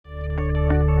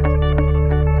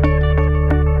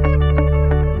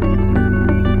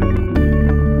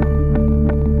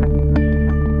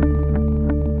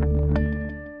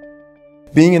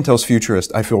Being Intel's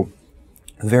futurist, I feel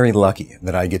very lucky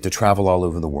that I get to travel all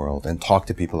over the world and talk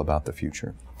to people about the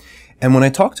future. And when I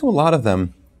talk to a lot of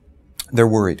them, they're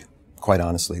worried, quite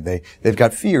honestly. They've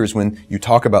got fears when you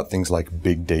talk about things like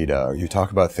big data, or you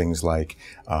talk about things like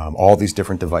all these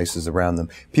different devices around them.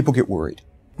 People get worried.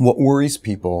 What worries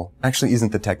people actually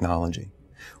isn't the technology.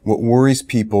 What worries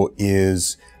people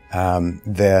is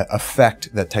the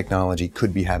effect that technology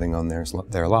could be having on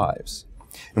their lives.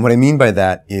 And what I mean by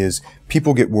that is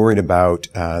people get worried about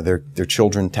their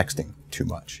children texting too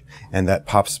much, and that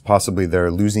possibly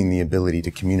they're losing the ability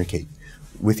to communicate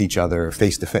with each other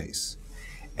face to face.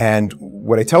 And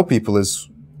what I tell people is,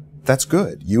 that's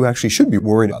good. You actually should be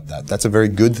worried about that. That's a very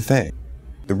good thing.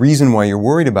 The reason why you're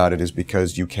worried about it is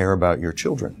because you care about your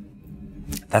children.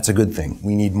 That's a good thing.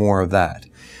 We need more of that.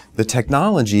 The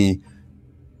technology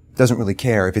doesn't really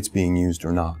care if it's being used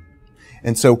or not.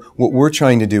 And so what we're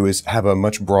trying to do is have a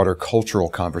much broader cultural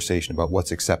conversation about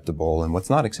what's acceptable and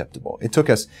what's not acceptable. It took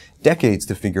us decades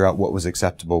to figure out what was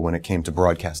acceptable when it came to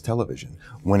broadcast television,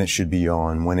 when it should be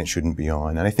on, when it shouldn't be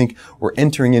on. And I think we're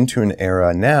entering into an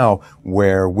era now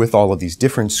where with all of these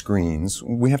different screens,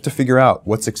 we have to figure out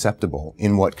what's acceptable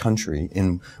in what country,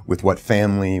 with what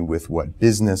family, with what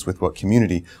business, with what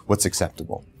community, what's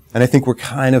acceptable. And I think we're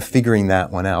kind of figuring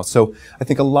that one out. So I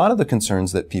think a lot of the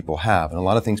concerns that people have, and a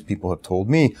lot of things people have told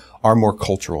me, are more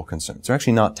cultural concerns. They're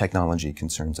actually not technology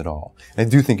concerns at all. And I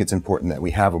do think it's important that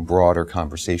we have a broader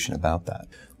conversation about that.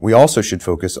 We also should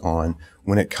focus on,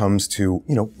 when it comes to,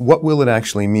 what will it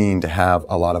actually mean to have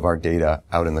a lot of our data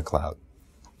out in the cloud?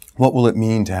 What will it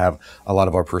mean to have a lot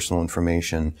of our personal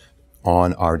information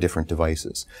on our different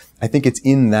devices? I think it's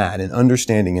in that and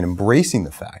understanding and embracing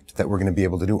the fact that we're going to be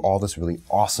able to do all this really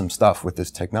awesome stuff with this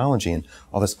technology and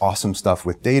all this awesome stuff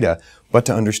with data, but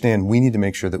to understand we need to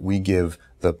make sure that we give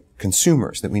the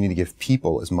consumers, that we need to give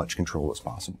people as much control as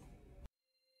possible.